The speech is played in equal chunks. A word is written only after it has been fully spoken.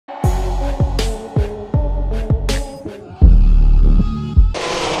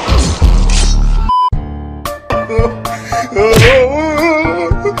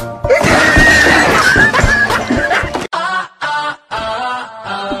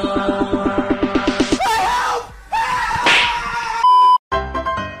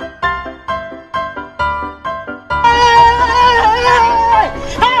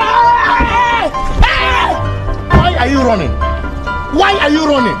you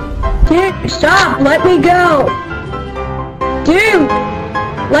running? Dude, stop! Let me go! Dude!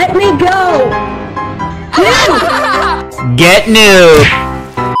 Let me go! Dude! Get new!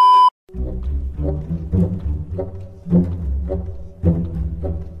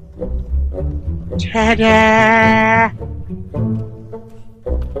 Ta-da!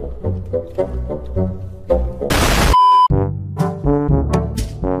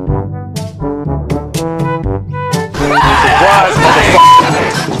 Surprise, motherfucker!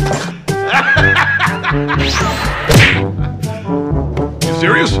 You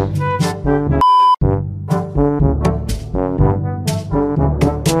serious?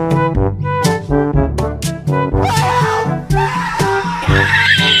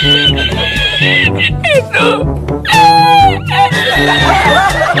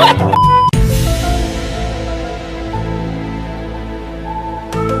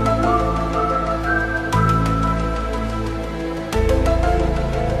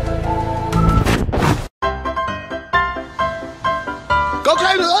 Go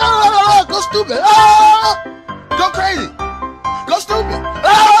crazy! Oh, go stupid! Oh, go crazy! Go stupid!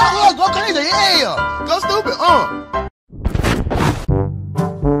 Oh, go crazy! Yeah! Go stupid!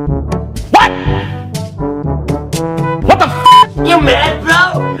 What? What the f? You mad, bro?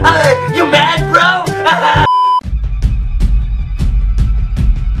 You mad, bro?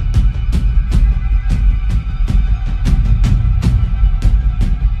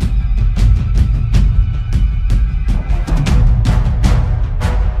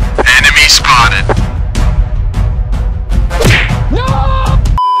 Enemy spotted.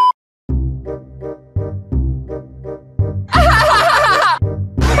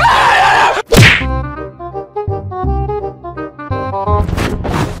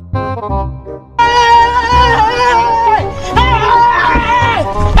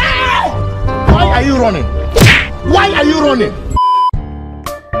 Why are you running? Why are you running?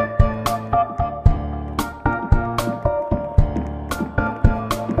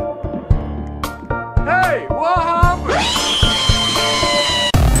 Hey, what happened?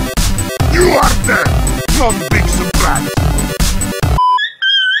 You are dead. No big surprise.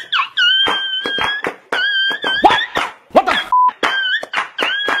 What the f?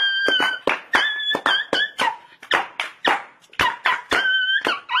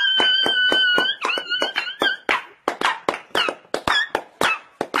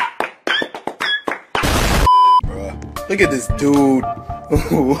 Bruh, look at this dude.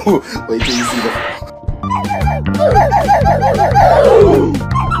 Wait till you see the.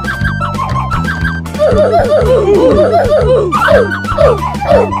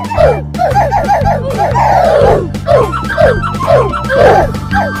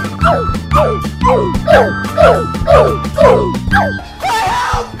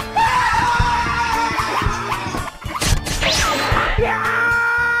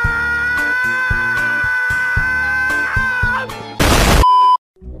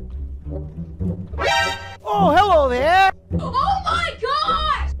 Oh, hello there! Oh my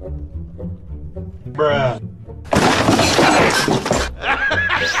gosh! Bruh.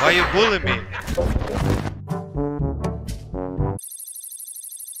 Why you bullying me?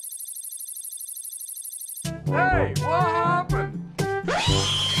 Hey, what happened?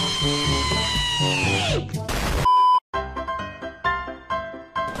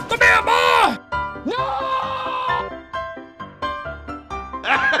 Come here, boy!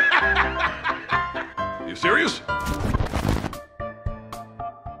 You serious?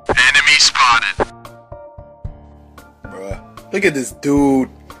 Enemy spotted. Bruh, look at this dude.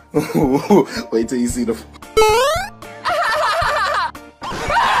 Wait till you see the.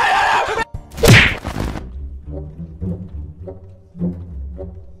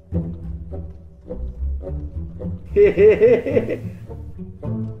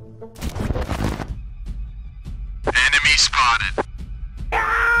 Enemy spotted.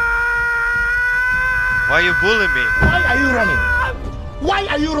 Why you bullying me? Why are you running? Why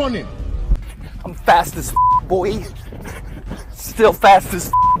are you running? I'm fast as boy. Still fast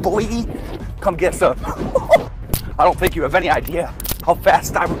as boy. Come get some. I don't think you have any idea how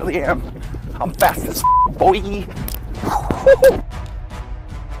fast I really am. I'm fast as boy.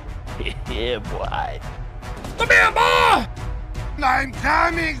 Yeah, boy. Come here, boy! I'm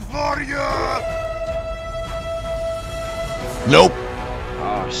coming for you. Nope.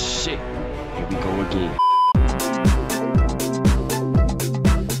 Oh shit. Here we go again.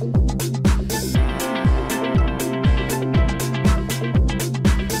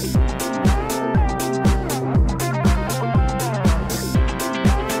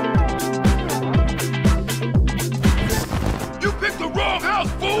 You picked the wrong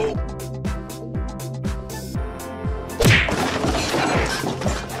house, fool.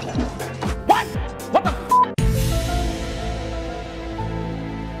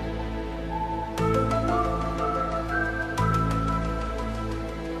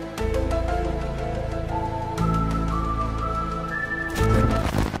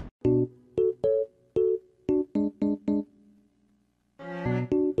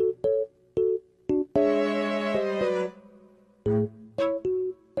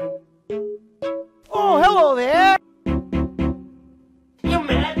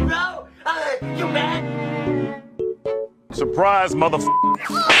 You mad? Surprise, motherfucker.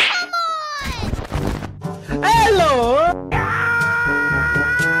 Hello!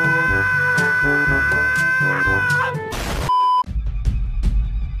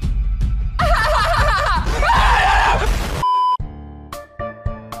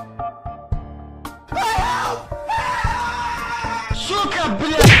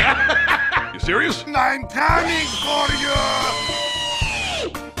 You serious? I'm coming for you!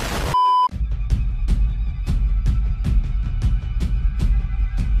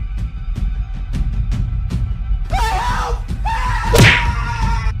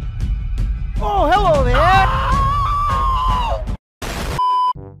 Oh, hello there!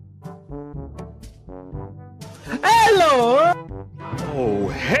 Hello! Oh,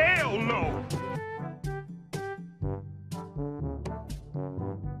 hell no!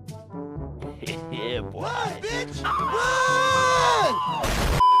 Yeah, boy. Run, bitch! Run!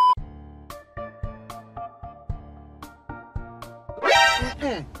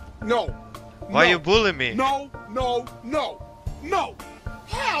 No. Why you bully me? No, no, no, no!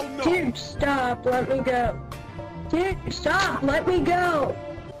 Hell no! Dude, stop, let me go. Dude, stop, let me go.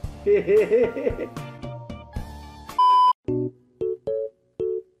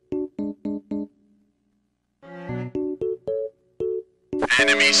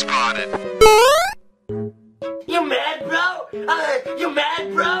 Enemy spotted. You mad, bro? You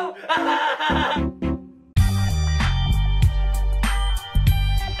mad, bro?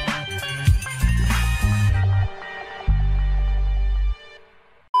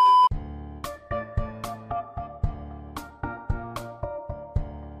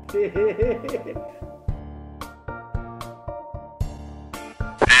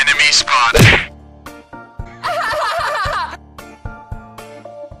 Enemy spotted.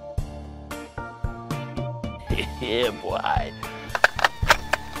 Yeah, boy.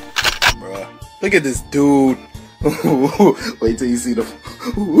 Bruh. Look at this dude. Wait till you see the.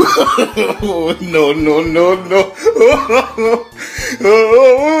 No, no, no, no.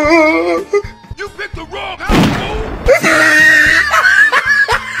 You picked the wrong house, fool!